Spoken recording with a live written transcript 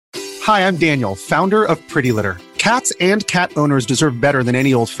Hi, I'm Daniel, founder of Pretty Litter. Cats and cat owners deserve better than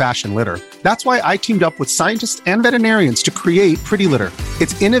any old-fashioned litter. That's why I teamed up with scientists and veterinarians to create Pretty Litter.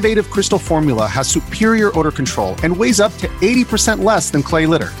 Its innovative crystal formula has superior odor control and weighs up to 80% less than clay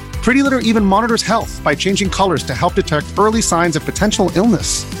litter. Pretty Litter even monitors health by changing colors to help detect early signs of potential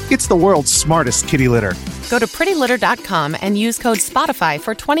illness. It's the world's smartest kitty litter. Go to prettylitter.com and use code SPOTIFY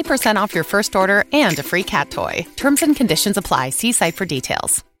for 20% off your first order and a free cat toy. Terms and conditions apply. See site for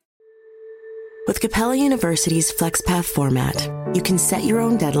details. With Capella University's FlexPath format, you can set your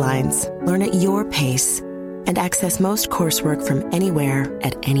own deadlines, learn at your pace, and access most coursework from anywhere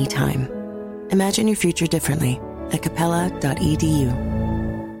at any time. Imagine your future differently at capella.edu.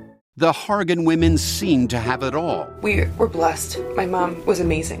 The Hargan women seemed to have it all. We were blessed. My mom was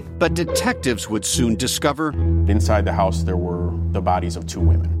amazing. But detectives would soon discover inside the house there were the bodies of 2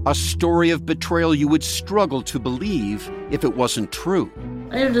 women. A story of betrayal you would struggle to believe if it wasn't true.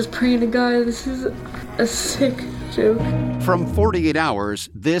 I am just praying to God, this is a sick joke. From 48 Hours,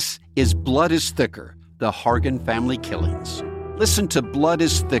 this is Blood is Thicker, the Hargan family killings. Listen to Blood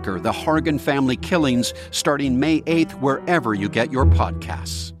is Thicker, the Hargan family killings, starting May 8th, wherever you get your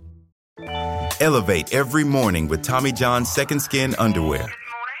podcasts. Elevate every morning with Tommy John's Second Skin underwear.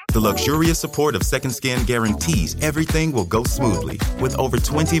 The luxurious support of Second Skin guarantees everything will go smoothly. With over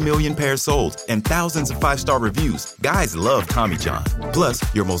 20 million pairs sold and thousands of 5-star reviews, guys love Tommy John. Plus,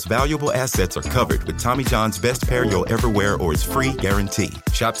 your most valuable assets are covered with Tommy John's best pair you'll ever wear or its free guarantee.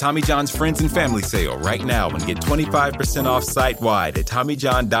 Shop Tommy John's Friends and Family Sale right now and get 25% off site-wide at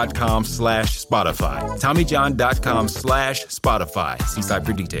TommyJohn.com/Spotify. TommyJohn.com/Spotify. See site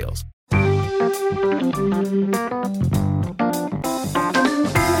for details.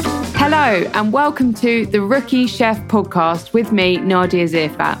 Hello and welcome to the Rookie Chef podcast with me, Nadia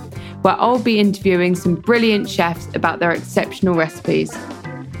Zirfat, where I'll be interviewing some brilliant chefs about their exceptional recipes.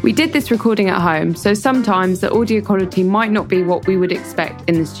 We did this recording at home, so sometimes the audio quality might not be what we would expect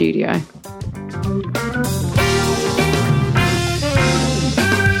in the studio.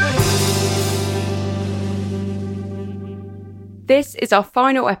 This is our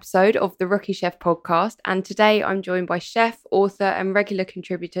final episode of the Rookie Chef podcast, and today I'm joined by chef, author and regular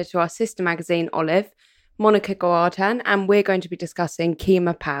contributor to our sister magazine, Olive, Maunika Gowardhan, and we're going to be discussing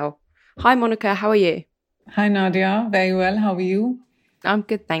Kheema Pao. Hi Monica, how are you? Hi Nadia, very well, how are you? I'm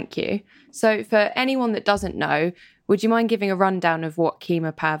good, thank you. So for anyone that doesn't know, would you mind giving a rundown of what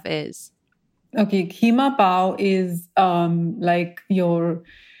Kheema Pao is? Okay, Kheema Pao is like your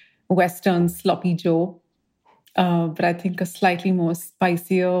Western sloppy Joe. But I think a slightly more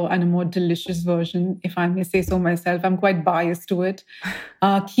spicier and a more delicious version, if I may say so myself. I'm quite biased to it.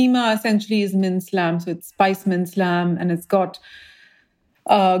 Kheema essentially is minced lamb, so it's spiced minced lamb, and it's got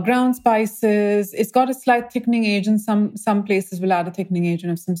ground spices. It's got a slight thickening agent. Some places will add a thickening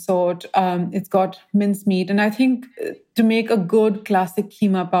agent of some sort. It's got minced meat, and I think to make a good classic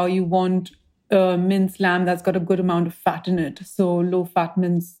Kheema Pao, you want minced lamb that's got a good amount of fat in it. So low fat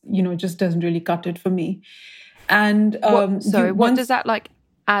mince, just doesn't really cut it for me. And what does that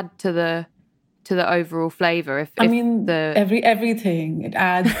add to the overall flavor? Everything. It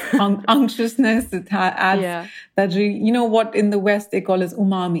adds unctuousness. It adds that. What in the West they call as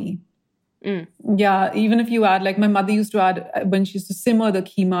umami. Mm. Yeah, even if you add, like my mother used to add when she used to simmer the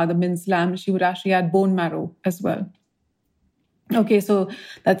keema, the minced lamb, she would actually add bone marrow as well. Okay, so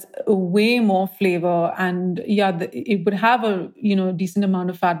that's way more flavor, and it would have a decent amount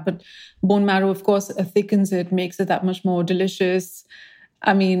of fat, but bone marrow, of course, thickens it, makes it that much more delicious.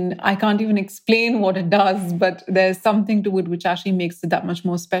 I mean, I can't even explain what it does, but there's something to it which actually makes it that much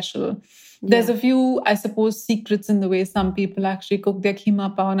more special. Yeah. There's a few, I suppose, secrets in the way some people actually cook their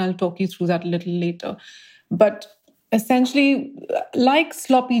Kheema Pao, and I'll talk you through that a little later. But essentially, like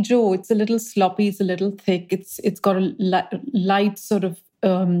sloppy Joe, it's a little sloppy, it's a little thick, it's got a light sort of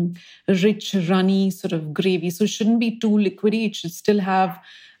rich, runny sort of gravy. So it shouldn't be too liquidy. It should still have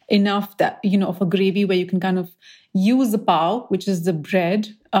enough that of a gravy where you can kind of use the pao, which is the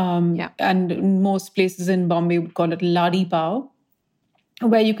bread. And most places in Bombay would call it ladi pao,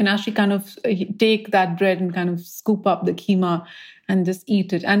 where you can actually kind of take that bread and kind of scoop up the keema and just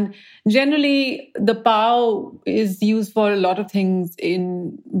eat it. And generally, the pao is used for a lot of things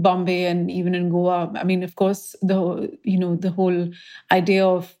in Bombay and even in Goa. I mean, of course, the whole idea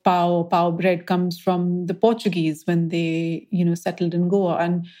of pao bread comes from the Portuguese when they, settled in Goa.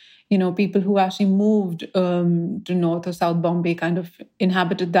 And, people who actually moved to North or South Bombay kind of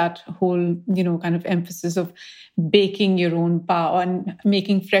inhabited that whole, kind of emphasis of baking your own pao and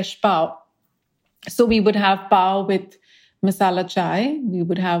making fresh pao. So we would have pao with masala chai. We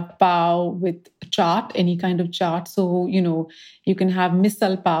would have pao with chaat, any kind of chaat. So, you can have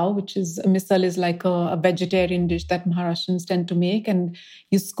misal pao, misal is like a vegetarian dish that Maharashtrians tend to make. And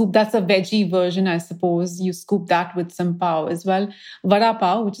you scoop, that's a veggie version, I suppose. You scoop that with some pao as well. Vada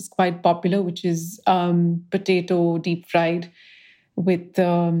pao, which is quite popular, which is potato deep fried with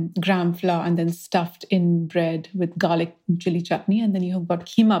gram flour and then stuffed in bread with garlic and chili chutney. And then you have got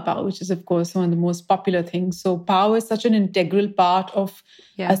Kheema pao, which is, of course, one of the most popular things. So pao is such an integral part of,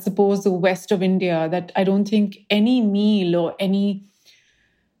 I suppose, the west of India that I don't think any meal or any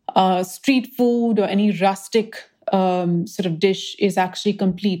street food or any rustic sort of dish is actually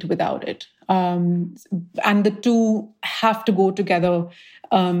complete without it. And the two have to go together.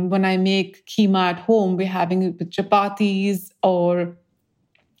 When I make Kheema at home, we're having it with chapatis or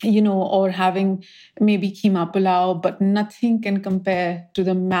having maybe Kheema pulao, but nothing can compare to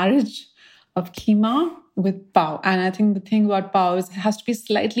the marriage of Kheema with pao. And I think the thing about pao is it has to be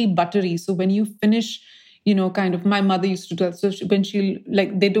slightly buttery. So when you finish, my mother used to do that. So when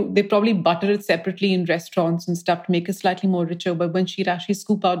they probably butter it separately in restaurants and stuff to make it slightly more richer. But when she'd actually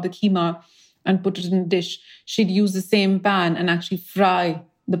scoop out the Kheema and put it in a dish, she'd use the same pan and actually fry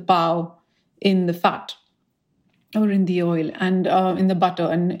the pao in the fat or in the oil and in the butter.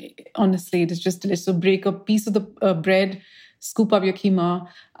 And honestly, it is just delicious. So break a piece of the bread, scoop up your Kheema,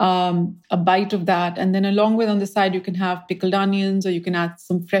 a bite of that. And then along with on the side, you can have pickled onions or you can add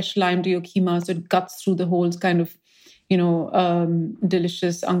some fresh lime to your Kheema. So it cuts through the whole kind of,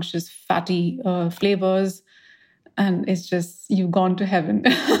 delicious, unctuous, fatty flavors. And it's just, you've gone to heaven.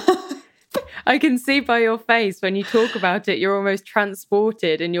 I can see by your face when you talk about it, you're almost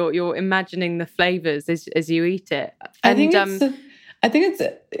transported and you're imagining the flavors as you eat it. And I think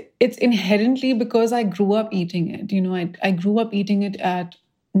it's inherently because I grew up eating it. I grew up eating it at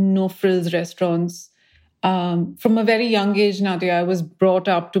no frills restaurants. From a very young age, Nadia, I was brought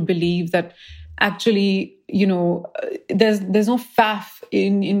up to believe that actually, there's no faff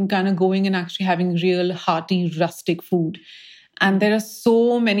in kind of going and actually having real hearty rustic food. And there are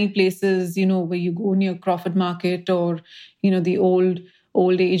so many places, where you go near Crawford Market or, the old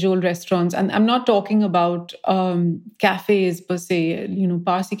age-old restaurants. And I'm not talking about cafes per se.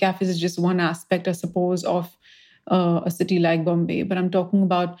 Parsi cafes is just one aspect, I suppose, of a city like Bombay. But I'm talking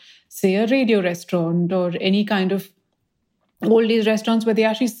about, say, a radio restaurant or any kind of old age restaurants where they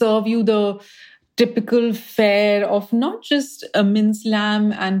actually serve you the typical fare of not just a minced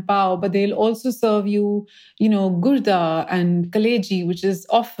lamb and pao, but they'll also serve you, gurda and kaleji, which is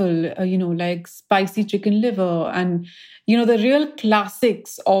offal, like spicy chicken liver and, the real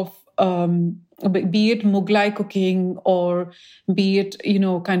classics of, be it Mughlai cooking or be it,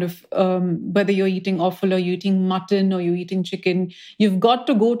 whether you're eating offal or you're eating mutton or you're eating chicken, you've got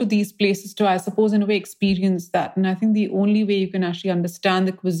to go to these places to, I suppose, in a way, experience that. And I think the only way you can actually understand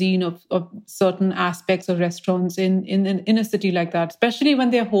the cuisine of certain aspects of restaurants in a city like that, especially when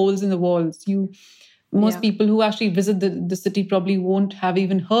there are holes in the walls, most people who actually visit the city probably won't have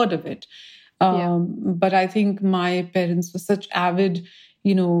even heard of it. But I think my parents were such avid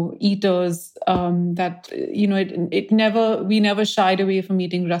eaters, that, we never shied away from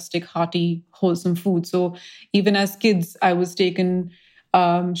eating rustic, hearty, wholesome food. So even as kids, I was taken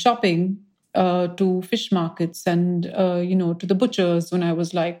shopping to fish markets and, to the butchers when I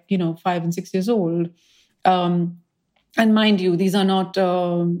was 5 and 6 years old. And mind you, these are not,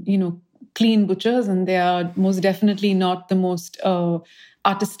 clean butchers, and they are most definitely not the most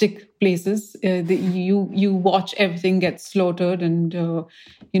artistic places. You watch everything get slaughtered and,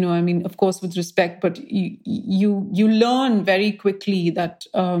 of course, with respect, but you learn very quickly that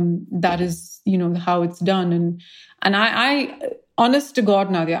that is, how it's done. And I honest to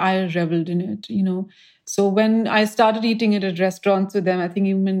God, Nadia, I reveled in it, So when I started eating it at restaurants with them, I think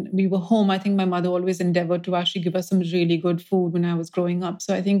even when we were home, I think my mother always endeavored to actually give us some really good food when I was growing up.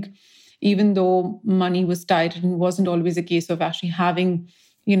 So I think even though money was tight, it wasn't always a case of actually having,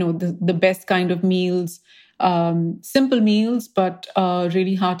 the best kind of meals, simple meals, but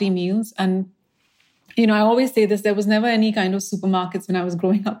really hearty meals. And, I always say this, there was never any kind of supermarkets when I was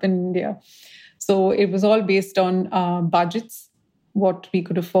growing up in India. So it was all based on budgets, what we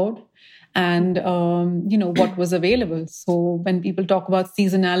could afford and, what was available. So when people talk about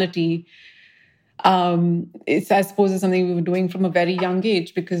seasonality, I suppose it's something we were doing from a very young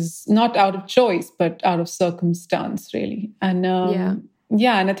age, because not out of choice, but out of circumstance, really. And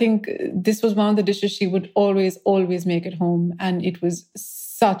and I think this was one of the dishes she would always make at home. And it was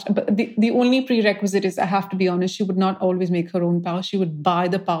but the only prerequisite is, I have to be honest, she would not always make her own pav. She would buy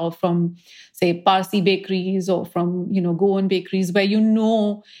the pav from, say, Parsi bakeries or from, Goan bakeries where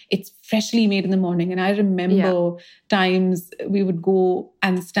it's freshly made in the morning. And I remember times we would go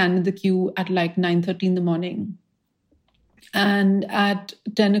and stand in the queue at like 9:30 in the morning. And at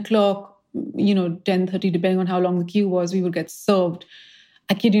 10 o'clock, 10:30, depending on how long the queue was, we would get served.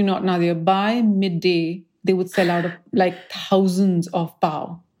 I kid you not, Nadia, by midday, they would sell out of like thousands of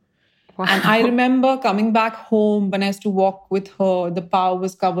pav. Wow. And I remember coming back home when I used to walk with her, the pav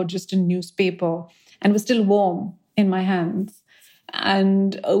was covered just in newspaper and was still warm in my hands.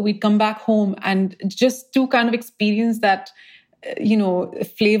 And we'd come back home and just to kind of experience that,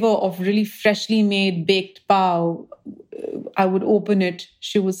 flavor of really freshly made baked pav. I would open it.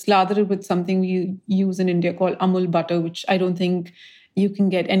 She would slather it with something we use in India called amul butter, which I don't think you can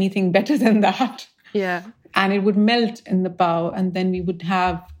get anything better than that. Yeah. And it would melt in the pav. And then we would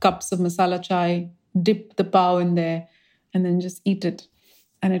have cups of masala chai, dip the pav in there, and then just eat it.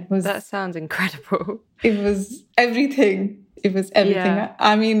 And it was... That sounds incredible. It was everything. It was everything. Yeah.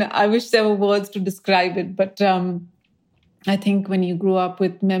 I mean, I wish there were words to describe it. But I think when you grow up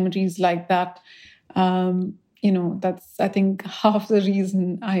with memories like that, that's, I think, half the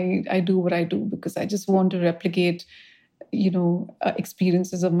reason I do what I do, because I just want to replicate,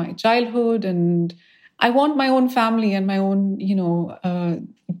 experiences of my childhood. And I want my own family and my own,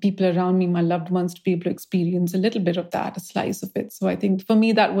 people around me, my loved ones, to be able to experience a little bit of that, a slice of it. So I think for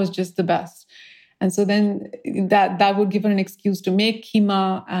me, that was just the best. And so then that would give her an excuse to make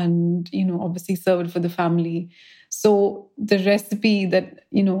Kheema and, obviously serve it for the family. So the recipe that,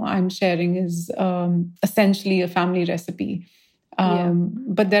 I'm sharing is essentially a family recipe.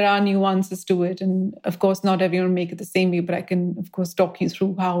 But there are nuances to it. And of course, not everyone make it the same way, but I can, of course, talk you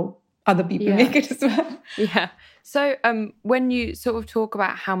through how other people make it as well. Yeah. So when you sort of talk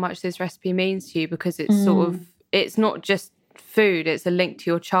about how much this recipe means to you, because it's it's not just food, it's a link to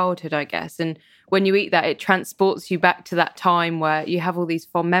your childhood, I guess. And when you eat that, it transports you back to that time where you have all these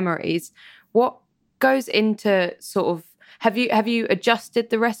fond memories. What goes into sort of, have you adjusted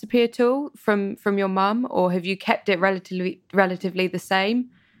the recipe at all from your mum, or have you kept it relatively the same?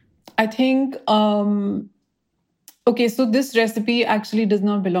 I think, okay, so this recipe actually does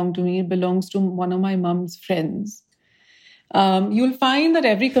not belong to me. It belongs to one of my mum's friends. You'll find that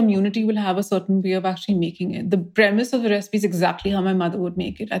every community will have a certain way of actually making it. The premise of the recipe is exactly how my mother would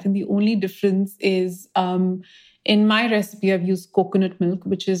make it. I think the only difference is in my recipe, I've used coconut milk,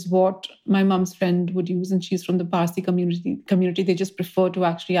 which is what my mom's friend would use. And she's from the Parsi community. They just prefer to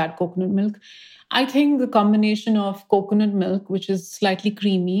actually add coconut milk. I think the combination of coconut milk, which is slightly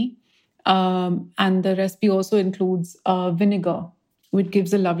creamy, and the recipe also includes vinegar, which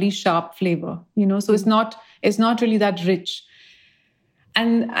gives a lovely sharp flavor, so it's not really that rich.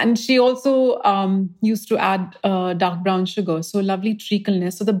 And she also used to add dark brown sugar, so lovely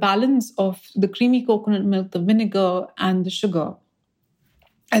treacleness. So the balance of the creamy coconut milk, the vinegar, and the sugar,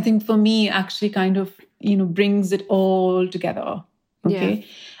 I think for me actually kind of, brings it all together. Okay. Yeah.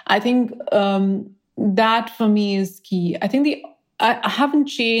 I think that for me is key. I think I haven't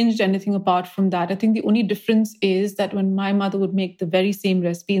changed anything apart from that. I think the only difference is that when my mother would make the very same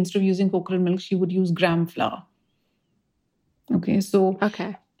recipe, instead of using coconut milk, she would use gram flour. Okay, so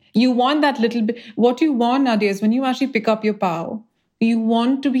you want that little bit. What you want nowadays, when you actually pick up your pav, you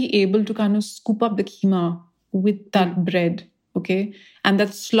want to be able to kind of scoop up the keema with that bread, okay? And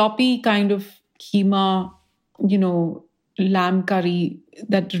that sloppy kind of keema, lamb curry,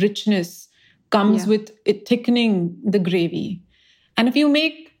 that richness comes with it thickening the gravy. And if you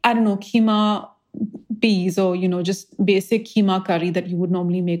make, keema peas or, just basic keema curry that you would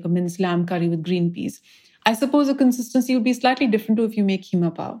normally make, a minced lamb curry with green peas, I suppose the consistency would be slightly different to if you make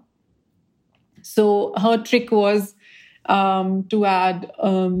keema pav. So her trick was to add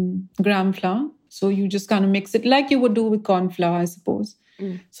gram flour. So you just kind of mix it like you would do with corn flour, I suppose.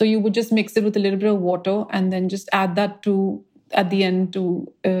 So you would just mix it with a little bit of water and then just add that at the end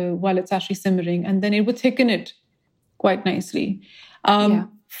while it's actually simmering. And then it would thicken it quite nicely.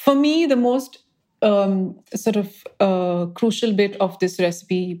 For me, the most crucial bit of this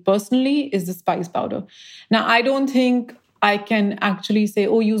recipe personally is the spice powder. Now, I don't think I can actually say,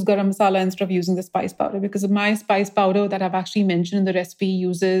 use garam masala instead of using the spice powder, because my spice powder that I've actually mentioned in the recipe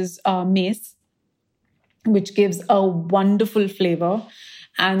uses mace, which gives a wonderful flavor,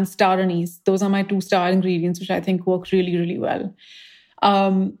 and star anise. Those are my 2-star ingredients, which I think work really, really well.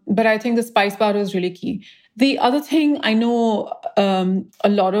 But I think the spice powder is really key. The other thing, I know a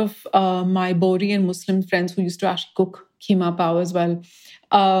lot of my Bori and Muslim friends who used to actually cook keema pav as well.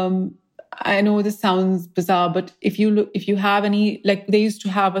 I know this sounds bizarre, but if you have any, like they used to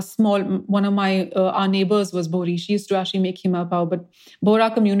have one of my, our neighbors was Bohri. She used to actually make keema pao, but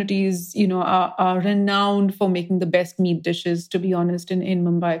Bohra communities, are renowned for making the best meat dishes, to be honest, in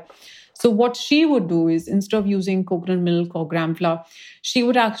Mumbai. So what she would do is, instead of using coconut milk or gram flour, she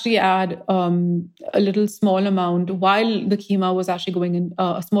would actually add a little small amount, while the keema was actually going in,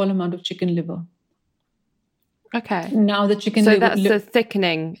 a small amount of chicken liver. Okay. Now the chicken liver... So that's the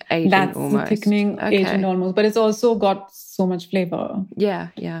thickening agent almost. That's the thickening agent almost. But it's also got so much flavor. Yeah.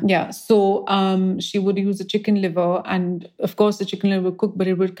 Yeah. So she would use the chicken liver, and of course the chicken liver would cook, but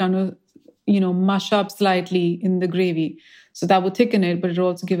it would kind of, mush up slightly in the gravy. So that would thicken it, but it would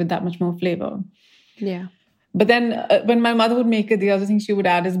also give it that much more flavor. Yeah. But then when my mother would make it, the other thing she would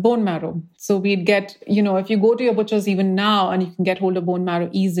add is bone marrow. So we'd get, if you go to your butchers even now and you can get hold of bone marrow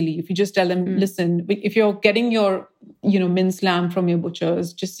easily, if you just tell them, listen, if you're getting your, minced lamb from your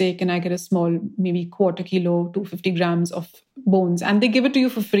butchers, just say, can I get a small, maybe 1/4 kilo, 250 grams of bones? And they give it to you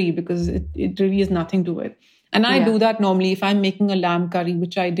for free because it really is nothing to it. And I do that normally if I'm making a lamb curry,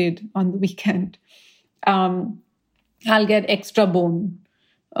 which I did on the weekend. I'll get extra bone,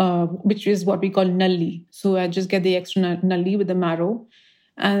 which is what we call nalli. So I just get the extra nalli with the marrow.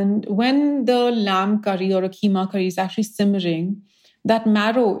 And when the lamb curry or a keema curry is actually simmering, that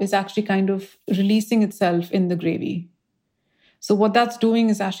marrow is actually kind of releasing itself in the gravy. So what that's doing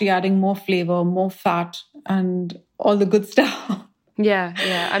is actually adding more flavor, more fat, and all the good stuff. Yeah.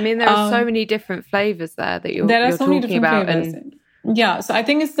 I mean, there are so many different flavors there that you're talking about. Yeah, so I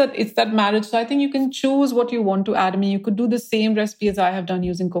think it's that marriage. So I think you can choose what you want to add. I mean, you could do the same recipe as I have done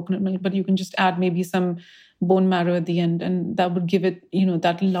using coconut milk, but you can just add maybe some bone marrow at the end, and that would give it,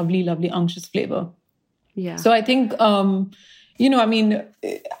 that lovely, lovely unctuous flavor. Yeah. So I think,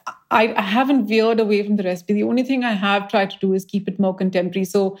 I haven't veered away from the recipe. The only thing I have tried to do is keep it more contemporary.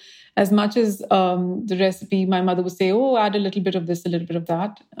 So as much as the recipe, my mother would say, add a little bit of this, a little bit of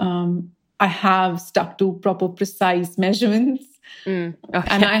that. I have stuck to proper, precise measurements. And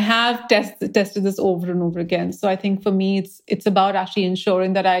I have tested this over and over again. So I think for me, it's about actually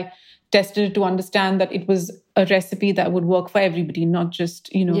ensuring that I tested it to understand that it was a recipe that would work for everybody, not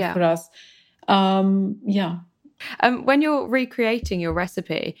just, for us. When you're recreating your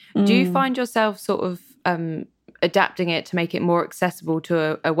recipe, do you find yourself sort of adapting it to make it more accessible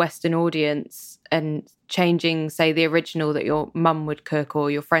to a Western audience and changing, say, the original that your mum would cook or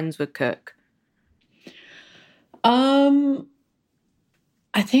your friends would cook?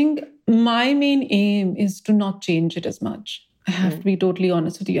 I think my main aim is to not change it as much. I have to be totally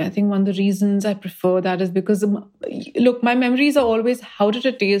honest with you. I think one of the reasons I prefer that is because, look, my memories are always, how did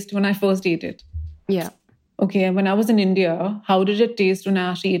it taste when I first ate it? Yeah. Okay, when I was in India, how did it taste when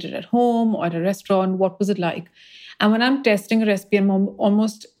I actually ate it at home or at a restaurant? What was it like? And when I'm testing a recipe, I'm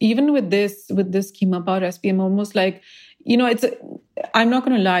almost, even with this keema pao recipe, I'm almost like, I'm not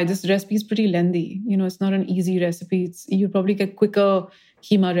going to lie, this recipe is pretty lengthy. It's not an easy recipe. You probably get quicker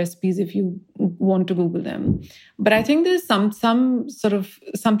keema recipes if you want to Google them. But I think there's some sort of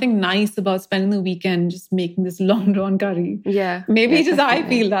something nice about spending the weekend just making this long drawn curry. Yeah. Maybe just I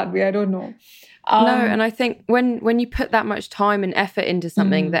feel that way. I don't know. No, and I think when you put that much time and effort into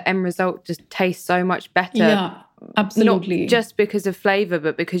something, the end result just tastes so much better. Yeah, absolutely. Not just because of flavour,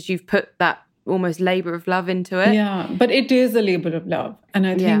 but because you've put that almost labour of love into it. Yeah, but it is a labour of love. And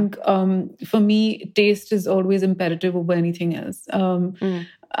I think for me, taste is always imperative over anything else.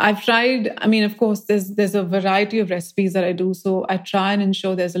 I've tried, of course, there's a variety of recipes that I do. So I try and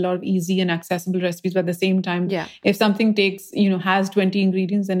ensure there's a lot of easy and accessible recipes. But at the same time, if something takes, has 20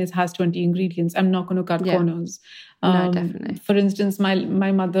 ingredients, then it has 20 ingredients. I'm not going to cut corners. No, definitely. For instance, my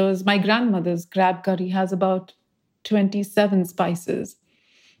grandmother's crab curry has about 27 spices.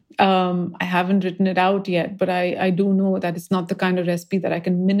 I haven't written it out yet, but I do know that it's not the kind of recipe that I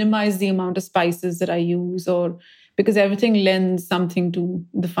can minimize the amount of spices that I use, or because everything lends something to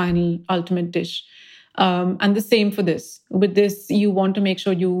the final ultimate dish. And the same for this. With this, you want to make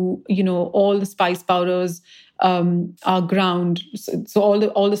sure all the spice powders are ground. So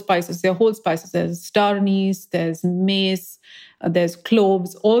all the spices, they're whole spices. There's star anise, there's mace, there's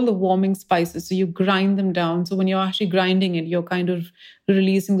cloves, all the warming spices. So you grind them down. So when you're actually grinding it, you're kind of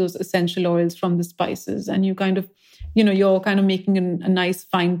releasing those essential oils from the spices. And you kind of, you're kind of making a nice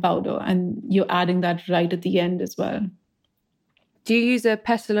fine powder, and you're adding that right at the end as well. Do you use a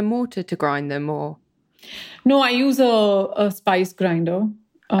pestle and mortar to grind them, or? No, I use a spice grinder.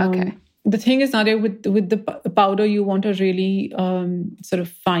 Okay. The thing is, Nadia, with the powder, you want a really sort of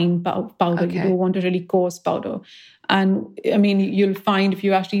fine powder. Okay. You don't want a really coarse powder. And you'll find if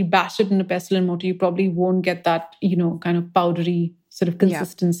you actually bash it in a pestle and mortar, you probably won't get that, kind of powdery sort of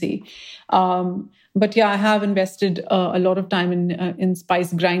consistency. But yeah, I have invested a lot of time in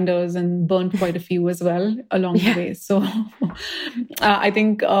spice grinders and burnt quite a few as well along the way. So I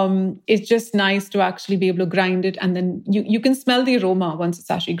think it's just nice to actually be able to grind it. And then you can smell the aroma once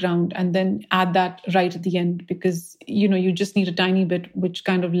it's actually ground, and then add that right at the end, because, you just need a tiny bit, which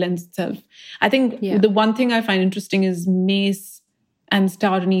kind of lends itself. I think the one thing I find interesting is mace and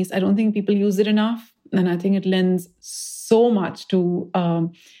star anise. I don't think people use it enough. And I think it lends so much to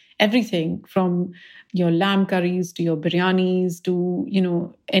everything from your lamb curries to your biryanis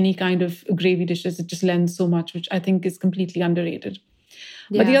to, any kind of gravy dishes. It just lends so much, which I think is completely underrated.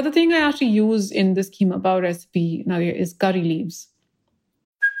 But the other thing I actually use in this keema bao recipe, Nadia, is curry leaves.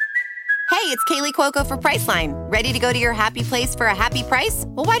 Hey, it's Kaylee Cuoco for Priceline. Ready to go to your happy place for a happy price?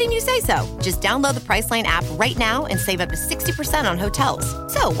 Well, why didn't you say so? Just download the Priceline app right now and save up to 60% on hotels.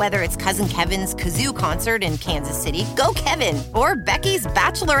 So whether it's Cousin Kevin's Kazoo Concert in Kansas City, go Kevin, or Becky's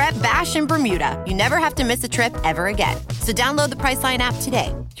Bachelorette Bash in Bermuda, you never have to miss a trip ever again. So download the Priceline app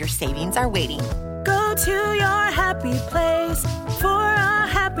today. Your savings are waiting. Go to your happy place for a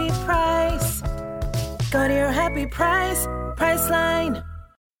happy price. Go to your happy price, Priceline.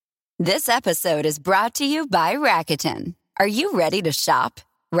 This episode is brought to you by Rakuten. Are you ready to shop?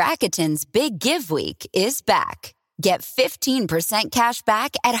 Rakuten's Big Give Week is back. Get 15% cash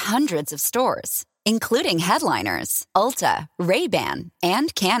back at hundreds of stores, including headliners, Ulta, Ray-Ban,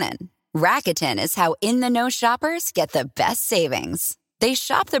 and Canon. Rakuten is how in-the-know shoppers get the best savings. They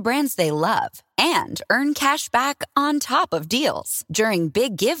shop the brands they love and earn cash back on top of deals during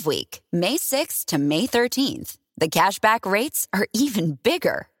Big Give Week, May 6th to May 13th. The cashback rates are even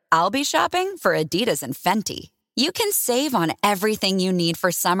bigger. I'll be shopping for Adidas and Fenty. You can save on everything you need for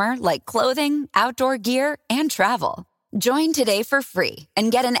summer, like clothing, outdoor gear, and travel. Join today for free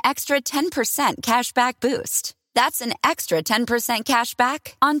and get an extra 10% cashback boost. That's an extra 10%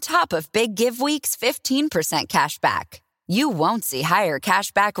 cashback on top of Big Give Week's 15% cashback. You won't see higher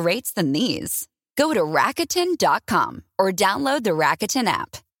cashback rates than these. Go to Rakuten.com or download the Rakuten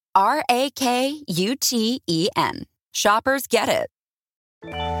app. Rakuten. Shoppers get it.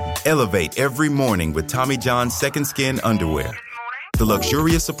 Elevate every morning with Tommy John's Second Skin underwear. The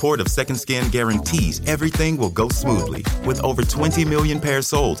luxurious support of Second Skin guarantees everything will go smoothly. With over 20 million pairs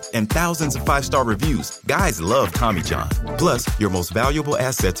sold and thousands of 5-star reviews, guys love Tommy John. Plus, your most valuable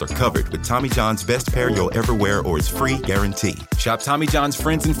assets are covered with Tommy John's best pair you'll ever wear or its free guarantee. Shop Tommy John's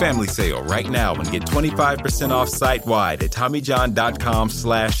Friends and Family Sale right now and get 25% off site-wide at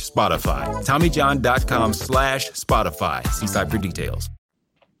TommyJohn.com/Spotify. TommyJohn.com/Spotify. See site for details.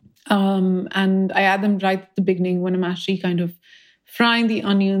 And I add them right at the beginning when I'm actually kind of frying the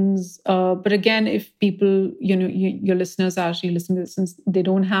onions. But again, if people, your listeners are actually listening to this, since they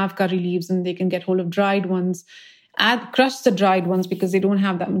don't have curry leaves and they can get hold of dried ones, crush the dried ones because they don't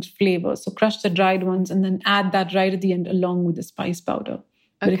have that much flavor. So crush the dried ones and then add that right at the end along with the spice powder.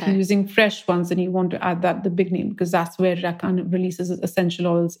 But if you're using fresh ones, then you want to add that at the beginning because that's where it kind of releases essential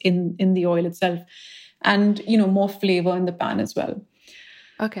oils in the oil itself. And, more flavor in the pan as well.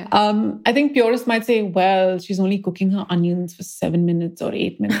 Okay. I think purists might say, well, she's only cooking her onions for 7 minutes or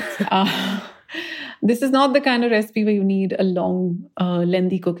 8 minutes. This is not the kind of recipe where you need a long,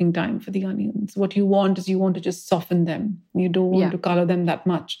 lengthy cooking time for the onions. What you want is to just soften them. You don't want to color them that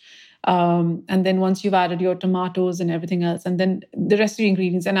much. And then once you've added your tomatoes and everything else, and then the rest of the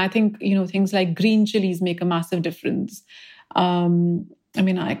ingredients. And I think, things like green chilies make a massive difference.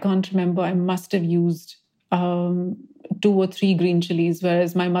 I can't remember. I must have used 2 or 3 green chilies,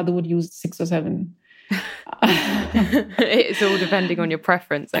 whereas my mother would use 6 or 7. It's all depending on your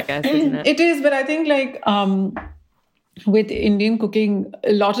preference, I guess, isn't it? It is, but I think with Indian cooking,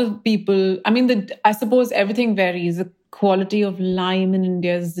 a lot of people, I suppose everything varies. The quality of lime in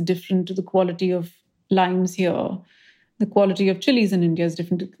India is different to the quality of limes here. The quality of chilies in India is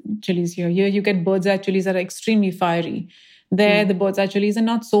different to chilies here. Here you get bird's eye chilies that are extremely fiery. There, the bird's eye chilies are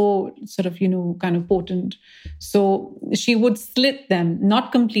not so sort of, kind of potent. So she would slit them,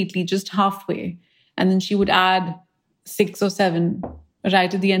 not completely, just halfway. And then she would add 6 or 7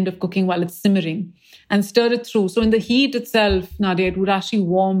 right at the end of cooking while it's simmering and stir it through. So in the heat itself, Nadia, it would actually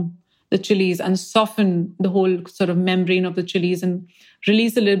warm the chilies and soften the whole sort of membrane of the chilies and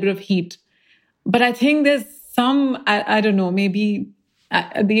release a little bit of heat. But I think there's some, I don't know, maybe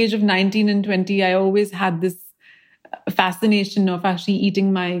at the age of 19 and 20, I always had this fascination of actually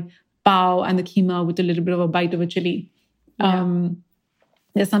eating my pao and the keema with a little bit of a bite of a chili.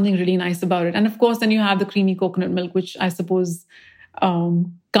 There's something really nice about it. And of course, then you have the creamy coconut milk, which I suppose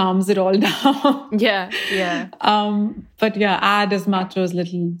calms it all down. Yeah. But add as much or as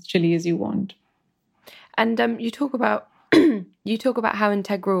little chili as you want. And you talk about You talk about how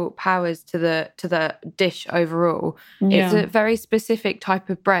integral pao is to the dish overall. Yeah. It's a very specific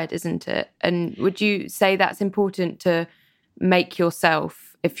type of bread, isn't it? And would you say that's important to make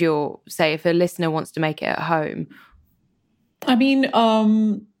yourself if a listener wants to make it at home? I mean,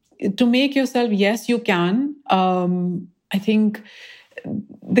 to make yourself, yes, you can. I think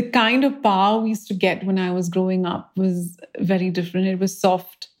the kind of pao we used to get when I was growing up was very different. It was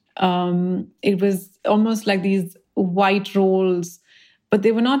soft. It was almost like these white rolls, but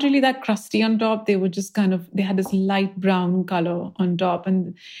they were not really that crusty on top. They were just they had this light brown color on top.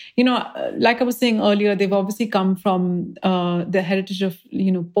 And, like I was saying earlier, they've obviously come from the heritage of,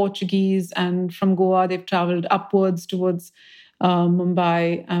 Portuguese, and from Goa, they've traveled upwards towards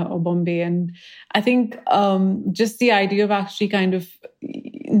Mumbai or Bombay. And I think just the idea of actually kind of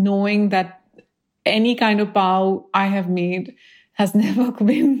knowing that any kind of pao I have made has never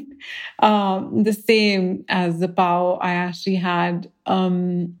been the same as the pao I actually had,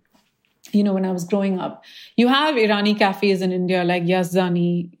 when I was growing up. You have Irani cafes in India like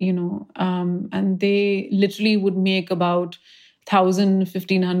Yazdani, and they literally would make about 1,000,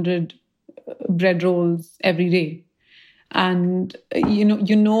 1,500 bread rolls every day. And, you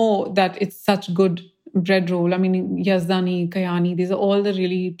know that it's such good bread roll. I mean, Yazdani, Kayani, these are all the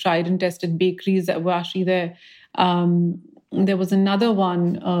really tried and tested bakeries that were actually there. There was another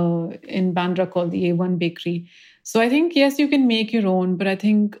one in Bandra called the A1 Bakery. So I think, yes, you can make your own, but I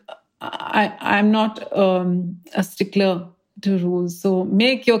think I'm not a stickler to rules. So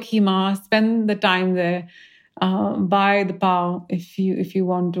make your keema, spend the time there, buy the pao if you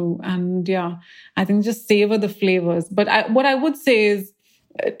want to. And yeah, I think just savor the flavors. But what I would say is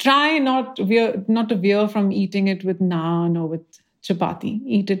try not to veer from eating it with naan or with chapati.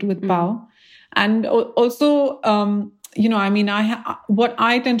 Eat it with pao. And also... what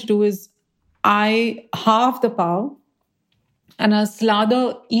I tend to do is I halve the pao and I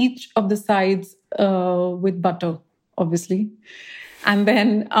slather each of the sides with butter, obviously. And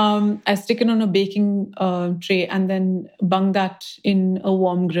then I stick it on a baking tray and then bung that in a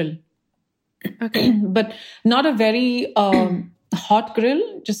warm grill. Okay. But not a very hot grill,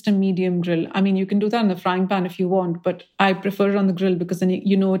 just a medium grill. I mean, you can do that in the frying pan if you want, but I prefer it on the grill because then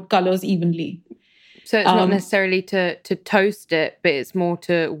it colors evenly. So it's not necessarily to toast it, but it's more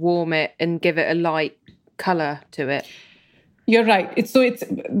to warm it and give it a light colour to it. You're right. It's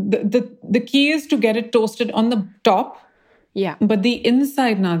the key is to get it toasted on the top. Yeah. But the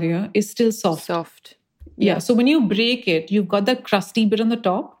inside, Nadia, is still soft. Soft. Yeah. So when you break it, you've got that crusty bit on the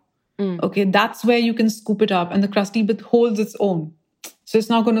top. Okay. That's where you can scoop it up, and the crusty bit holds its own. So it's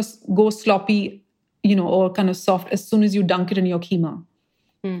not going to go sloppy, or kind of soft as soon as you dunk it in your keema.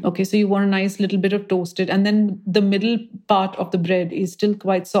 Okay, so you want a nice little bit of toasted, and then the middle part of the bread is still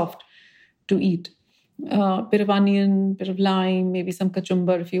quite soft to eat. Bit of onion, bit of lime, maybe some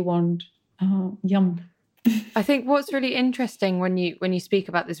kachumbar if you want. Yum. I think what's really interesting when you speak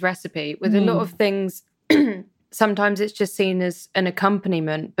about this recipe, with a lot of things, sometimes it's just seen as an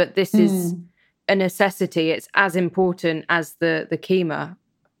accompaniment, but this is a necessity. It's as important as the keema.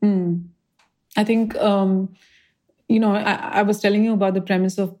 I think... I was telling you about the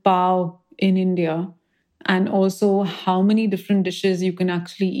premise of pao in India, and also how many different dishes you can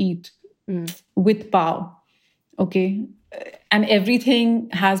actually eat with pao. Okay. And everything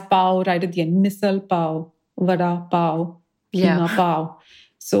has pao right at the end. Misal pao, vada pao, keema pao.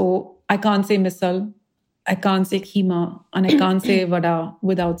 So I can't say misal, I can't say keema, and I can't say vada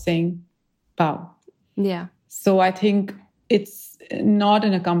without saying pao. Yeah. So I think it's not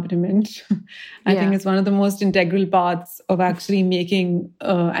an accompaniment. I think it's one of the most integral parts of actually making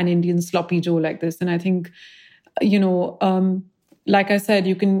an Indian sloppy joe like this. And I think, like I said,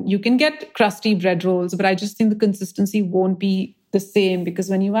 you can get crusty bread rolls, but I just think the consistency won't be the same, because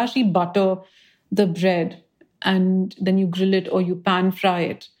when you actually butter the bread and then you grill it or you pan fry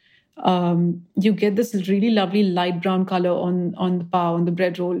it, you get this really lovely light brown color on the pao, on the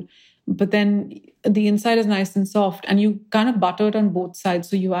bread roll. But then the inside is nice and soft, and you kind of butter it on both sides.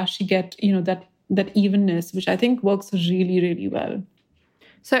 So you actually get, that evenness, which I think works really, really well.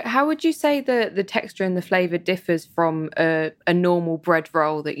 So how would you say the texture and the flavour differs from a normal bread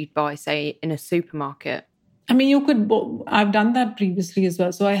roll that you'd buy, say, in a supermarket? I mean, I've done that previously as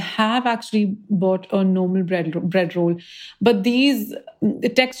well. So I have actually bought a normal bread roll. But these,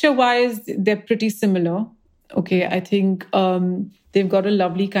 texture-wise, they're pretty similar. Okay, I think they've got a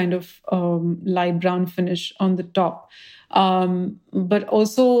lovely kind of light brown finish on the top. But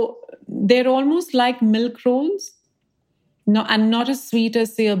also, they're almost like milk rolls. No, and not as sweet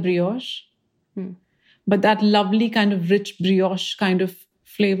as, say, a brioche. But that lovely kind of rich brioche kind of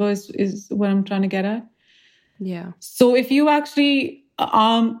flavor is what I'm trying to get at. Yeah. So if you actually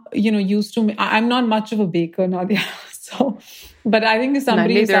used to, I'm not much of a baker, Nadia. So, but I think if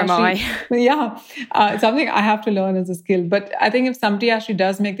somebody neither am I. Something I have to learn as a skill. But I think if somebody actually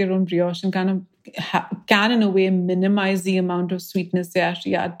does make their own brioche and kind of can in a way minimize the amount of sweetness they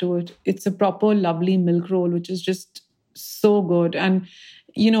actually add to it, it's a proper lovely milk roll, which is just so good. And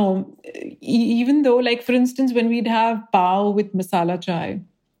even though, like, for instance, when we'd have pav with masala chai,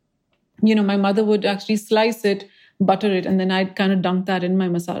 my mother would actually slice it, butter it, and then I'd kind of dunk that in my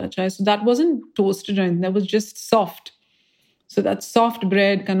masala chai. So that wasn't toasted or anything. That was just soft. So that soft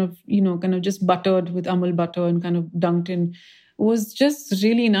bread kind of just buttered with amul butter and kind of dunked in was just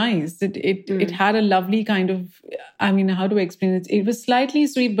really nice. It had a lovely kind of, how do I explain it? It was slightly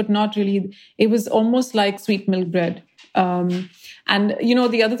sweet, but not really. It was almost like sweet milk bread. And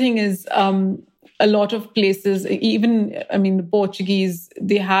the other thing is, a lot of places, even, the Portuguese,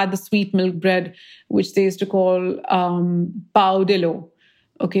 they had the sweet milk bread, which they used to call pão de ló.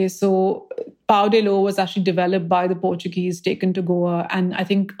 Okay, so pão de ló was actually developed by the Portuguese, taken to Goa. And I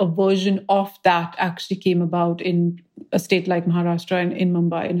think a version of that actually came about in a state like Maharashtra and in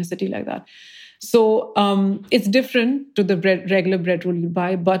Mumbai, in a city like that. So it's different to the regular bread roll you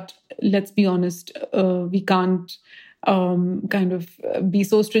buy. But let's be honest, we can't kind of be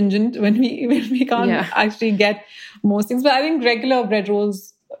so stringent when we can't actually get most things. But I think regular bread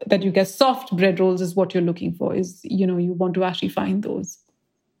rolls that you get, soft bread rolls, is what you're looking for. Is you want to actually find those.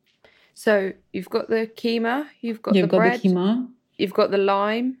 So you've got the keema, you've got the bread, you've got the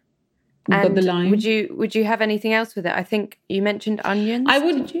lime. Got the lime. Would you have anything else with it? I think you mentioned onions. I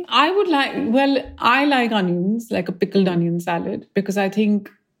like onions, like a pickled onion salad, because I think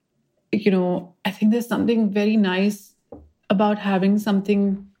there's something very nice about having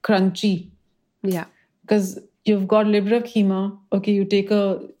something crunchy. Yeah. Because you've got a little bit of keema. Okay, you take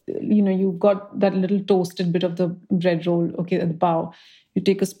you've got that little toasted bit of the bread roll, okay, the pav. You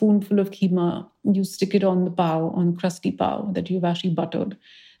take a spoonful of keema, you stick it on the pav, on crusty pav that you've actually buttered.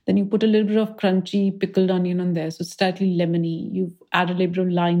 Then you put a little bit of crunchy pickled onion on there, so it's slightly lemony. You add a little bit of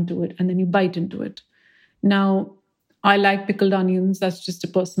lime to it, and then you bite into it. Now, I like pickled onions. That's just a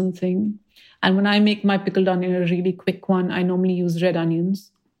personal thing. And when I make my pickled onion a really quick one, I normally use red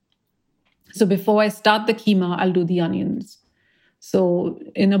onions. So before I start the keema, I'll do the onions. So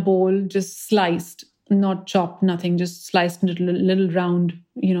in a bowl, just sliced, not chopped, nothing, just sliced into little round,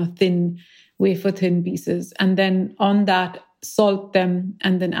 thin, wafer thin pieces. And then on that, salt them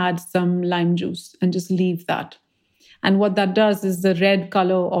and then add some lime juice and just leave that. And what that does is the red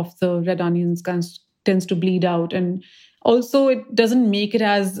color of the red onions tends to bleed out. And also it doesn't make it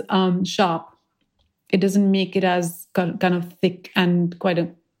as sharp. It doesn't make it as kind of thick and quite a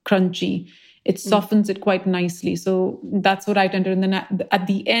crunchy. It softens it quite nicely. So that's what I tend to do. And then at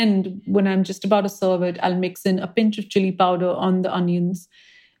the end, when I'm just about to serve it, I'll mix in a pinch of chili powder on the onions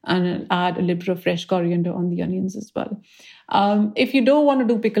and I'll add a little bit of fresh coriander on the onions as well. If you don't want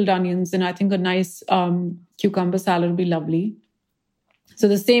to do pickled onions, then I think a nice cucumber salad would be lovely. So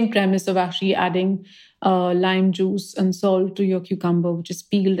the same premise of actually adding lime juice and salt to your cucumber, which is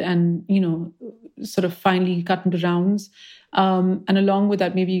peeled and, sort of finely cut into rounds. And along with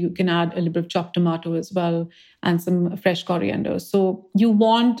that, maybe you can add a little bit of chopped tomato as well and some fresh coriander. So you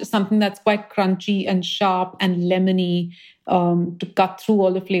want something that's quite crunchy and sharp and lemony to cut through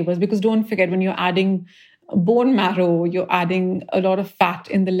all the flavors. Because don't forget, when you're adding bone marrow, you're adding a lot of fat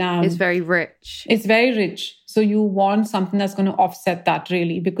in the lamb. It's very rich. It's very rich. So you want something that's going to offset that,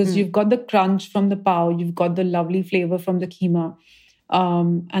 really, because you've got the crunch from the pav, you've got the lovely flavor from the keema.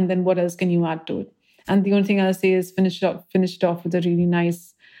 And then what else can you add to it? And the only thing I'll say is finish it off with a really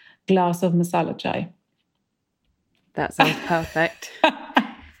nice glass of masala chai. That sounds perfect.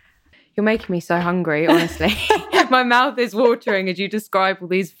 You're making me so hungry, honestly. My mouth is watering as you describe all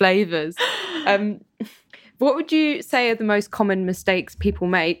these flavors. What would you say are the most common mistakes people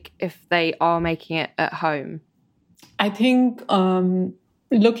make if they are making it at home? I think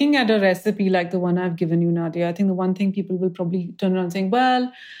looking at a recipe like the one I've given you, Nadia, I think the one thing people will probably turn around saying,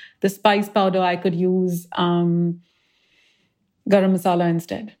 well, the spice powder, I could use garam masala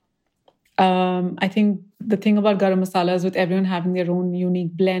instead. I think the thing about garam masala is with everyone having their own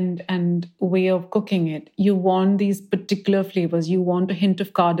unique blend and way of cooking it, you want these particular flavors. You want a hint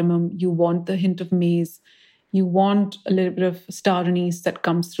of cardamom. You want the hint of maize. You want a little bit of star anise that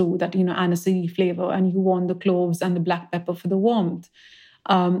comes through, that, aniseed flavor. And you want the cloves and the black pepper for the warmth,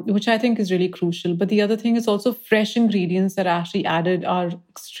 which I think is really crucial. But the other thing is also fresh ingredients that are actually added are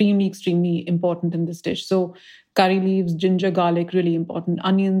extremely, extremely important in this dish. So curry leaves, ginger, garlic, really important.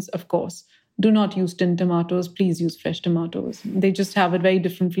 Onions, of course. Do not use tin tomatoes. Please use fresh tomatoes. They just have a very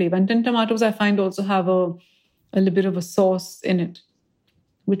different flavor. And tin tomatoes, I find, also have a a little bit of a sauce in it,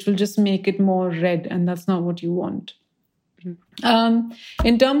 which will just make it more red, and that's not what you want.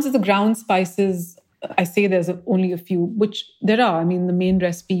 In terms of the ground spices, I say there's only a few, which there are. I mean, the main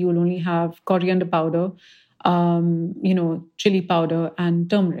recipe, you'll only have coriander powder, chili powder and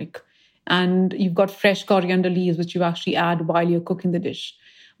turmeric. And you've got fresh coriander leaves, which you actually add while you're cooking the dish.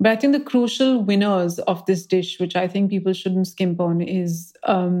 But I think the crucial winners of this dish, which I think people shouldn't skimp on, is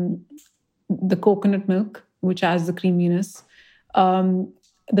the coconut milk, which adds the creaminess,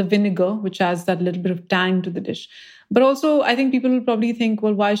 the vinegar, which adds that little bit of tang to the dish. But also, I think people will probably think,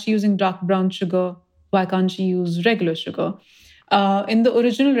 well, why is she using dark brown sugar? Why can't she use regular sugar? In the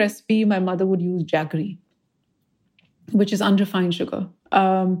original recipe, my mother would use jaggery, which is unrefined sugar.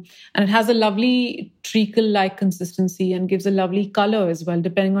 And it has a lovely treacle-like consistency and gives a lovely color as well,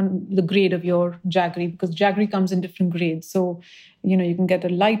 depending on the grade of your jaggery, because jaggery comes in different grades. So, you can get a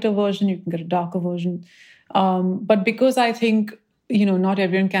lighter version, you can get a darker version. But because I think, not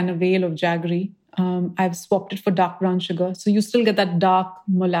everyone can avail of jaggery, I've swapped it for dark brown sugar. So you still get that dark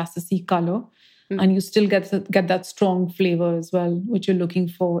molassesy color. And you still get that strong flavor as well, which you're looking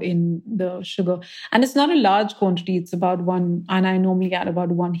for in the sugar. And it's not a large quantity. It's about one, and I normally add about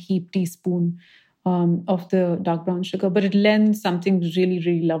 1 heaped teaspoon of the dark brown sugar, but it lends something really,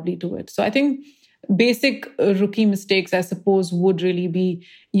 really lovely to it. So I think basic rookie mistakes, I suppose, would really be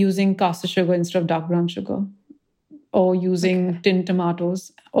using caster sugar instead of dark brown sugar, or using tinned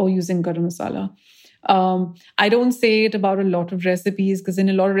tomatoes, or using garam masala. I don't say it about a lot of recipes, because in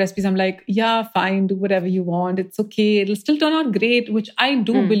a lot of recipes, I'm like, yeah, fine, do whatever you want. It's okay. It'll still turn out great, which I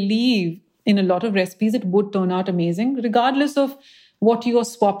do believe in a lot of recipes, it would turn out amazing, regardless of what your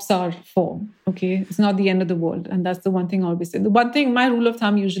swaps are for. Okay. It's not the end of the world. And that's the one thing I always say. The one thing, my rule of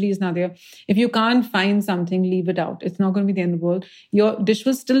thumb usually is Nadia, if you can't find something, leave it out. It's not going to be the end of the world. Your dish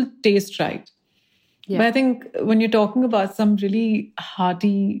will still taste right. Yeah. But I think when you're talking about some really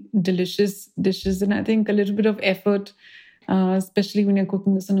hearty, delicious dishes, and I think a little bit of effort, especially when you're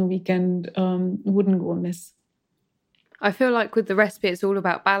cooking this on a weekend, wouldn't go amiss. I feel like with the recipe, it's all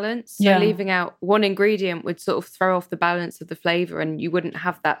about balance. So leaving out one ingredient would sort of throw off the balance of the flavour, and you wouldn't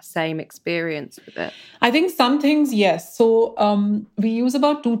have that same experience with it. I think some things, yes. So we use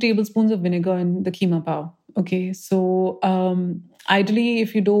about 2 tablespoons of vinegar in the keema pao. Okay, so ideally,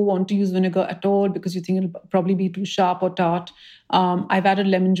 if you don't want to use vinegar at all because you think it'll probably be too sharp or tart, I've added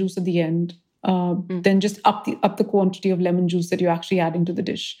lemon juice at the end. Then just up the quantity of lemon juice that you're actually adding to the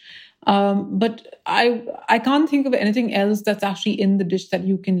dish. But I can't think of anything else that's actually in the dish that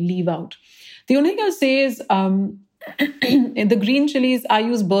you can leave out. The only thing I'll say is in the green chilies, I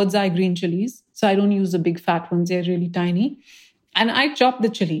use bird's eye green chilies. So I don't use the big fat ones. They're really tiny. And I chop the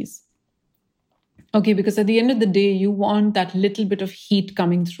chilies. Okay, because at the end of the day, you want that little bit of heat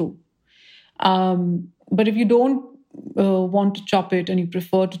coming through. But if you don't want to chop it and you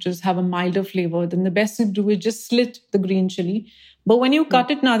prefer to just have a milder flavor, then the best thing to do is just slit the green chili. But when you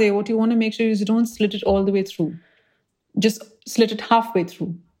cut it, Nadia, what you want to make sure is you don't slit it all the way through. Just slit it halfway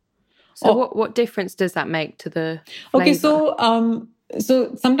through. So what difference does that make to the flavor? Okay,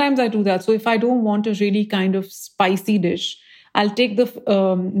 so sometimes I do that. So if I don't want a really kind of spicy dish, I'll take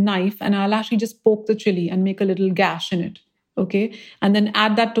the knife and I'll actually just poke the chili and make a little gash in it, okay? And then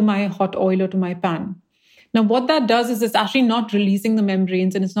add that to my hot oil or to my pan. Now, what that does is it's actually not releasing the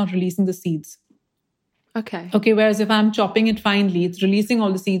membranes and it's not releasing the seeds. Okay, whereas if I'm chopping it finely, it's releasing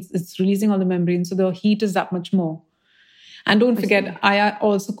all the seeds, it's releasing all the membranes, so the heat is that much more. And don't forget, I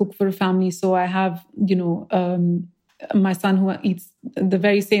also cook for a family, so I have, my son who eats the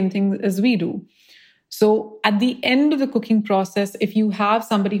very same thing as we do. So at the end of the cooking process, if you have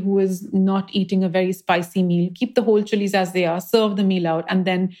somebody who is not eating a very spicy meal, keep the whole chilies as they are, serve the meal out. And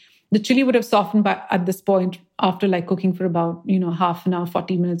then the chili would have softened at this point after cooking for about, half an hour,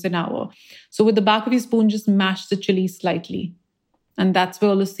 40 minutes, an hour. So with the back of your spoon, just mash the chili slightly. And that's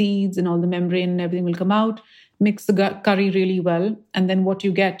where all the seeds and all the membrane and everything will come out. Mix the curry really well. And then what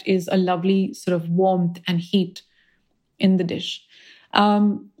you get is a lovely sort of warmth and heat in the dish.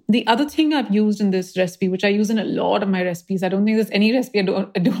 The other thing I've used in this recipe, which I use in a lot of my recipes, I don't think there's any recipe I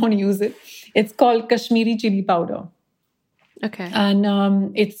don't want to use it. It's called Kashmiri chili powder. Okay.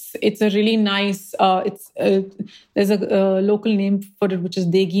 And it's a really nice, there's a local name for it, which is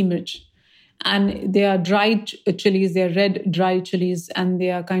degi mirch. And they are dried chilies, they're red dried chilies, and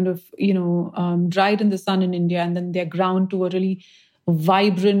they are kind of, dried in the sun in India, and then they're ground to a really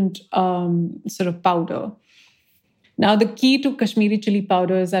vibrant sort of powder. Now, the key to Kashmiri chili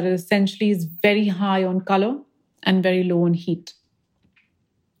powder is that it essentially is very high on color and very low on heat.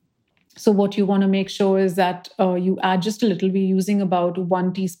 So what you want to make sure is that you add just a little. We're using about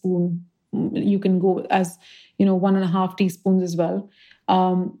 1 teaspoon you can go as, 1.5 teaspoons as well.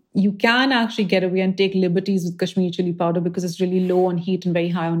 You can actually get away and take liberties with Kashmiri chili powder because it's really low on heat and very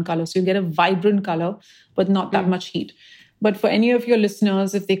high on color. So you get a vibrant color, but not that much heat. But for any of your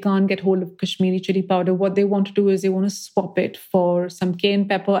listeners, if they can't get hold of Kashmiri chili powder, what they want to do is they want to swap it for some cayenne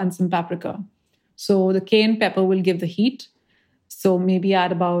pepper and some paprika. So the cayenne pepper will give the heat. So maybe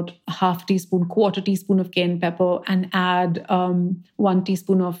add about 1/2 teaspoon, 1/4 teaspoon of cayenne pepper and add 1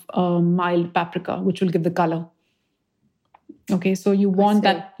 teaspoon of mild paprika, which will give the color. Okay, so you want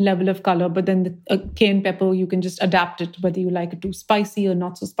that level of color, but then the cayenne pepper, you can just adapt it, whether you like it too spicy or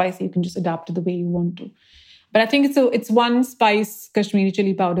not so spicy, you can just adapt it the way you want to. But I think it's one spice, Kashmiri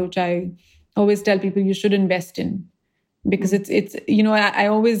chili powder, which I always tell people you should invest in. Because it's I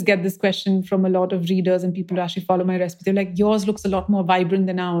always get this question from a lot of readers and people who actually follow my recipe. They're like, yours looks a lot more vibrant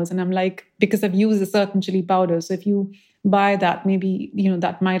than ours. And I'm like, because I've used a certain chili powder. So if you buy that, maybe,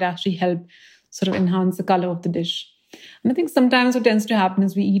 that might actually help sort of enhance the color of the dish. And I think sometimes what tends to happen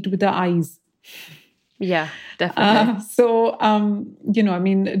is we eat with our eyes. Yeah, definitely.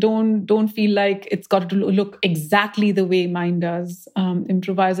 Don't feel like it's got to look exactly the way mine does.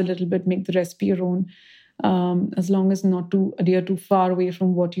 Improvise a little bit, make the recipe your own. As long as not to adhere too far away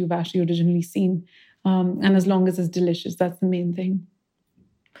from what you've actually originally seen. And as long as it's delicious, that's the main thing.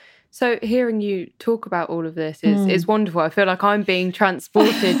 So hearing you talk about all of this is wonderful. I feel like I'm being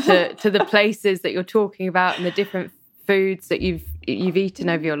transported to the places that you're talking about and the different foods that you've eaten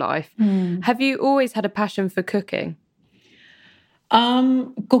over your life. Have you always had a passion for cooking?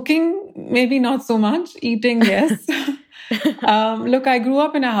 Cooking, maybe not so much. Eating, yes. Look, I grew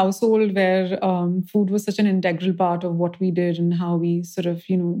up in a household where food was such an integral part of what we did and how we sort of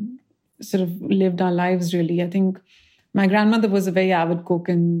lived our lives, really. I think my grandmother was a very avid cook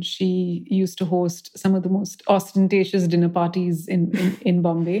and she used to host some of the most ostentatious dinner parties in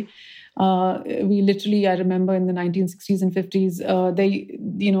Bombay. We literally, I remember in the 1960s and 50s,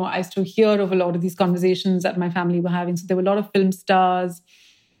 I used to hear of a lot of these conversations that my family were having. So there were a lot of film stars,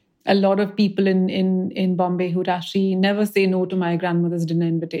 a lot of people in Bombay who'd actually never say no to my grandmother's dinner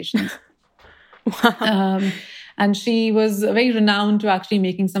invitations. Wow. And she was very renowned to actually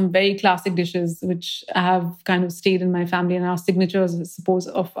making some very classic dishes, which have kind of stayed in my family and our signatures, I suppose,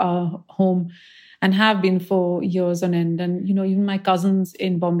 of our home and have been for years on end. And, even my cousins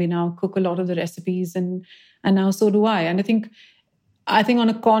in Bombay now cook a lot of the recipes and now so do I. And I think on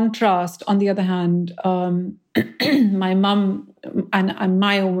a contrast, on the other hand, my mum and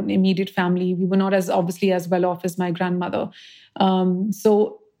my own immediate family, we were not as obviously as well off as my grandmother.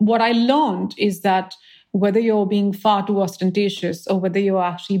 So what I learned is that whether you're being far too ostentatious or whether you're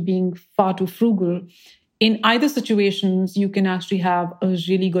actually being far too frugal, in either situations, you can actually have a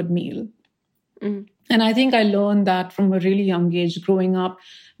really good meal. And I think I learned that from a really young age, growing up,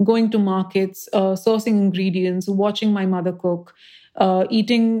 going to markets, sourcing ingredients, watching my mother cook,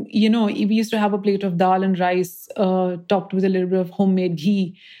 eating, we used to have a plate of dal and rice topped with a little bit of homemade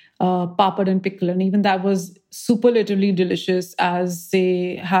ghee, papad and pickle. And even that was superlatively delicious as,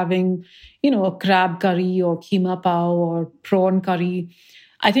 say, having, a crab curry or Kheema pao or prawn curry.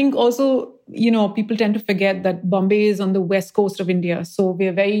 I think also, people tend to forget that Bombay is on the west coast of India. So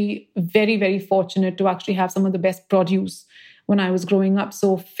we're very, very, very fortunate to actually have some of the best produce when I was growing up.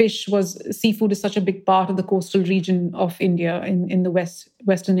 So seafood is such a big part of the coastal region of India in the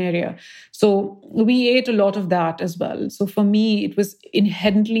western area. So we ate a lot of that as well. So for me, it was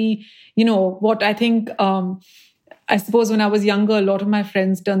inherently, what I think, I suppose when I was younger, a lot of my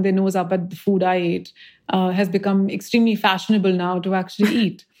friends turned their nose up at the food I ate, has become extremely fashionable now to actually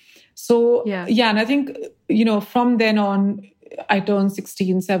eat. So, and I think, from then on, I turned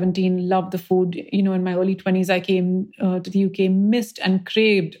 16, 17, loved the food. In my early 20s, I came to the UK, missed and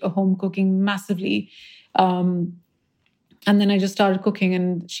craved home cooking massively. And then I just started cooking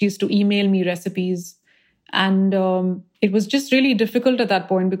and she used to email me recipes. And it was just really difficult at that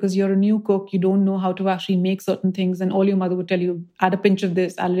point because you're a new cook. You don't know how to actually make certain things. And all your mother would tell you, add a pinch of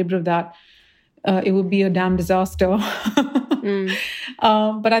this, add a little bit of that. It would be a damn disaster.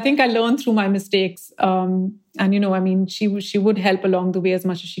 But I think I learned through my mistakes. She would help along the way as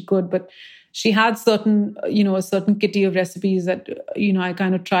much as she could. But she had a certain kitty of recipes that, I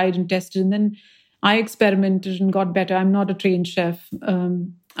kind of tried and tested. And then I experimented and got better. I'm not a trained chef.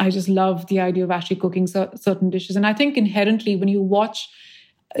 I just love the idea of actually cooking certain dishes. And I think inherently when you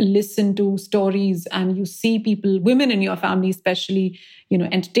listen to stories and you see people, women in your family especially,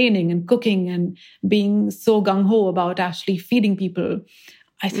 entertaining and cooking and being so gung-ho about actually feeding people,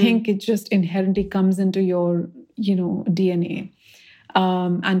 I think it just inherently comes into your, DNA.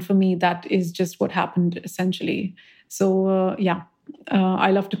 And for me, that is just what happened essentially. So,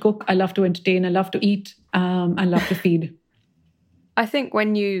 I love to cook. I love to entertain. I love to eat. I love to feed. I think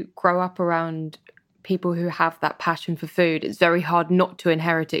when you grow up around people who have that passion for food, it's very hard not to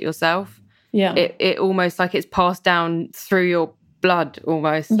inherit it yourself. Yeah. It almost like it's passed down through your blood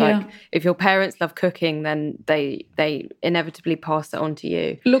almost. Like if your parents love cooking, then they inevitably pass it on to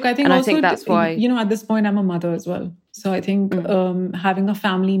you. Look, I think and also, I think that's why... at this point, I'm a mother as well. So I think having a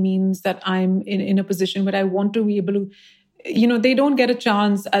family means that I'm in a position where I want to be able to, they don't get a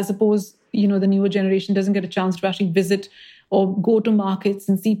chance, I suppose, the newer generation doesn't get a chance to actually visit or go to markets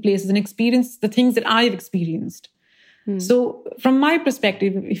and see places and experience the things that I've experienced. So from my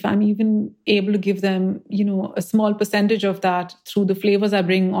perspective, if I'm even able to give them, a small percentage of that through the flavors I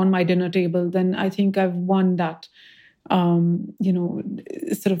bring on my dinner table, then I think I've won that,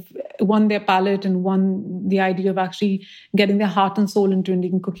 sort of won their palate and won the idea of actually getting their heart and soul into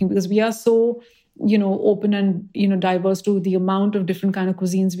Indian cooking, because we are so, open and, diverse to the amount of different kind of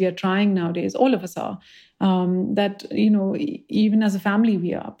cuisines we are trying nowadays. All of us are. That, even as a family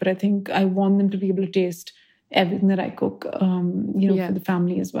we are. But I think I want them to be able to taste everything that I cook, for the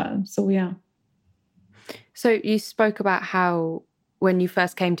family as well. So, yeah. So you spoke about how when you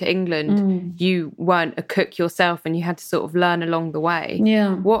first came to England, you weren't a cook yourself and you had to sort of learn along the way.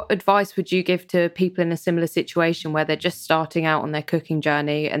 Yeah. What advice would you give to people in a similar situation where they're just starting out on their cooking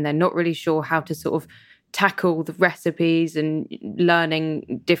journey and they're not really sure how to sort of tackle the recipes and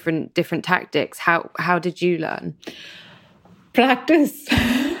learning different tactics? How did you learn? Practice.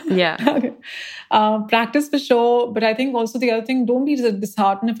 Yeah. Practice for sure. But I think also the other thing, don't be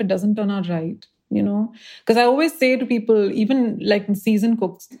disheartened if it doesn't turn out right, Because I always say to people, even like seasoned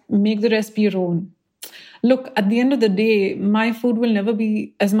cooks, make the recipe your own. Look, at the end of the day, my food will never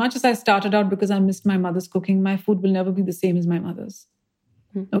be, as much as I started out because I missed my mother's cooking, my food will never be the same as my mother's.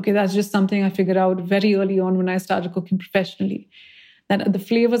 Okay, that's just something I figured out very early on when I started cooking professionally. That the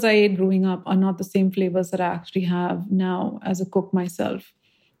flavors I ate growing up are not the same flavors that I actually have now as a cook myself.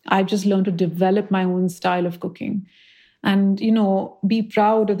 I've just learned to develop my own style of cooking. And, be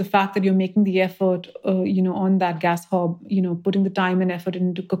proud of the fact that you're making the effort, on that gas hob, putting the time and effort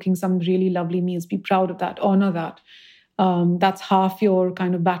into cooking some really lovely meals. Be proud of that, honor that. That's half your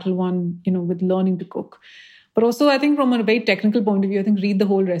kind of battle won, with learning to cook. But also, I think from a very technical point of view, I think read the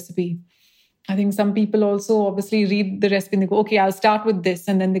whole recipe. I think some people also obviously read the recipe and they go, okay, I'll start with this.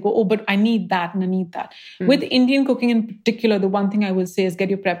 And then they go, oh, but I need that and I need that. With Indian cooking in particular, the one thing I will say is get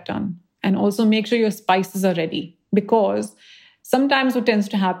your prep done. And also make sure your spices are ready. Because sometimes what tends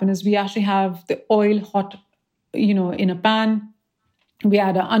to happen is we actually have the oil hot, in a pan. We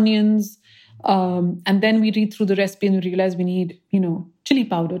add our onions. And then we read through the recipe and we realize we need, chili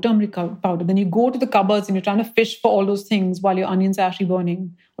powder, turmeric powder. Then you go to the cupboards and you're trying to fish for all those things while your onions are actually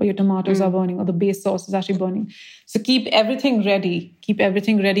burning or your tomatoes are burning or the base sauce is actually burning. So keep everything ready. Keep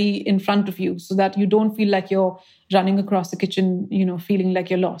everything ready in front of you so that you don't feel like you're running across the kitchen, feeling like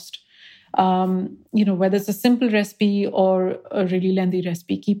you're lost. Whether it's a simple recipe or a really lengthy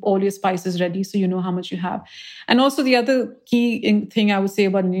recipe, keep all your spices ready so you know how much you have. And also the other key thing I would say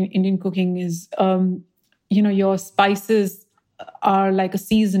about Indian cooking is, your spices are like a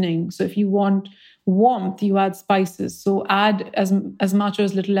seasoning. So if you want warmth, you add spices. So add as much or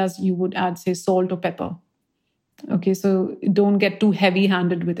as little as you would add, say, salt or pepper. Okay, so don't get too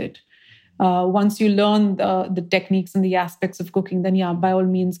heavy-handed with it. Once you learn the techniques and the aspects of cooking, then by all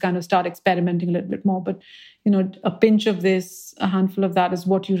means, kind of start experimenting a little bit more. But, a pinch of this, a handful of that is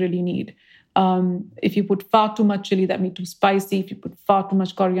what you really need. If you put far too much chili, that may be too spicy. If you put far too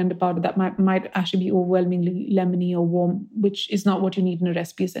much coriander powder, that might actually be overwhelmingly lemony or warm, which is not what you need in a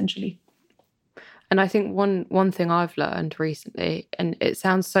recipe, essentially. And I think one thing I've learned recently, and it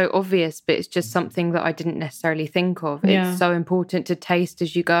sounds so obvious, but it's just something that I didn't necessarily think of. Yeah. It's so important to taste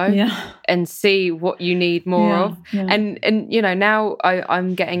as you go and see what you need more of. Yeah. And now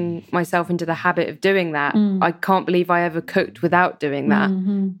I'm getting myself into the habit of doing that. I can't believe I ever cooked without doing that.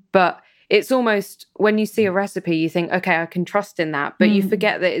 But it's almost when you see a recipe, you think, okay, I can trust in that. But you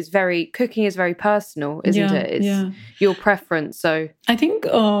forget that cooking is very personal, isn't it? It's your preference. So I think,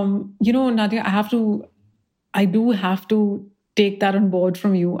 Nadia, I do have to take that on board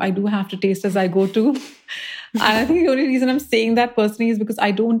from you. I do have to taste as I go too. And I think the only reason I'm saying that personally is because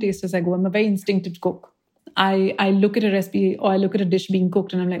I don't taste as I go. I'm a very instinctive cook. I look at a recipe or I look at a dish being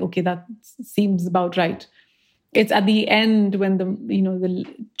cooked and I'm like, okay, that seems about right. It's at the end when the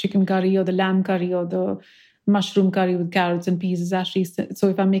chicken curry or the lamb curry or the mushroom curry with carrots and peas is actually, so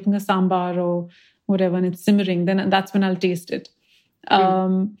if I'm making a sambar or whatever and it's simmering, then that's when I'll taste it.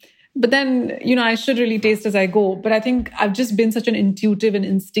 But then, I should really taste as I go. But I think I've just been such an intuitive and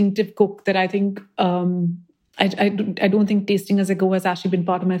instinctive cook that I think I don't think tasting as I go has actually been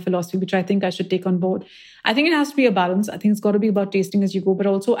part of my philosophy, which I think I should take on board. I think it has to be a balance. I think it's got to be about tasting as you go, but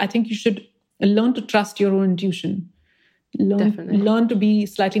also I think you should learn to trust your own intuition. Learn to be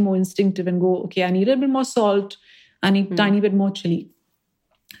slightly more instinctive and go, okay, I need a little bit more salt. I need a tiny bit more chili.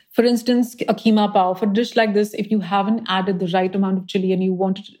 For instance, a keema pao. For a dish like this, if you haven't added the right amount of chili and you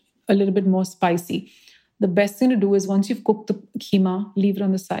want it a little bit more spicy, the best thing to do is once you've cooked the keema, leave it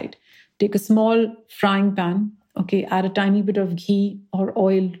on the side. Take a small frying pan, okay, add a tiny bit of ghee or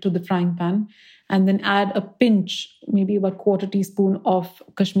oil to the frying pan, and then add a pinch, maybe about 1/4 teaspoon of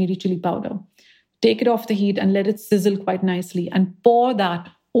Kashmiri chili powder. Take it off the heat and let it sizzle quite nicely and pour that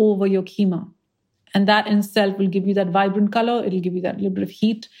over your keema. And that in itself will give you that vibrant color. It'll give you that little bit of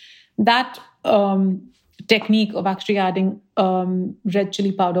heat. That technique of actually adding red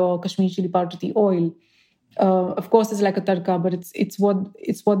chili powder or Kashmiri chili powder to the oil, of course, it's like a tadka, but it's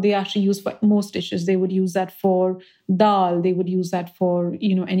what they actually use for most dishes. They would use that for dal. They would use that for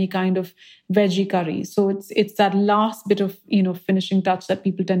any kind of veggie curry. So it's that last bit of finishing touch that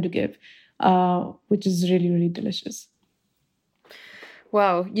people tend to give, which is really, really delicious.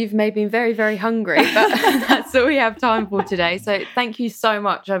 Well, you've made me very, very hungry, but that's all we have time for today. So thank you so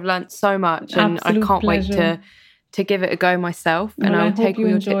much. I've learnt so much, and Absolute I can't pleasure. wait to give it a go myself. And I'll take all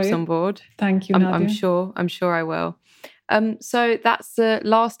your tips on board. Thank you, Nadia. I'm sure I will. So that's the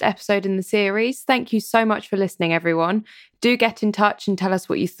last episode in the series. Thank you so much for listening, everyone. Do get in touch and tell us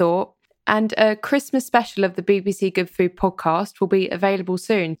what you thought. And a Christmas special of the BBC Good Food podcast will be available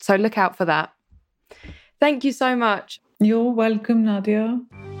soon, so look out for that. Thank you so much. You're welcome, Nadia.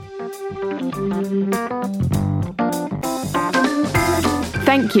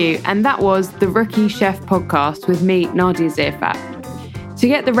 Thank you. And that was the Rookie Chef podcast with me, Nadia Zirfat. To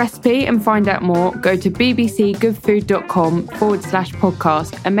get the recipe and find out more, go to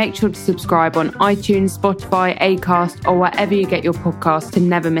bbcgoodfood.com/podcast and make sure to subscribe on iTunes, Spotify, Acast, or wherever you get your podcasts to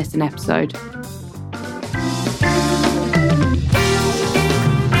never miss an episode.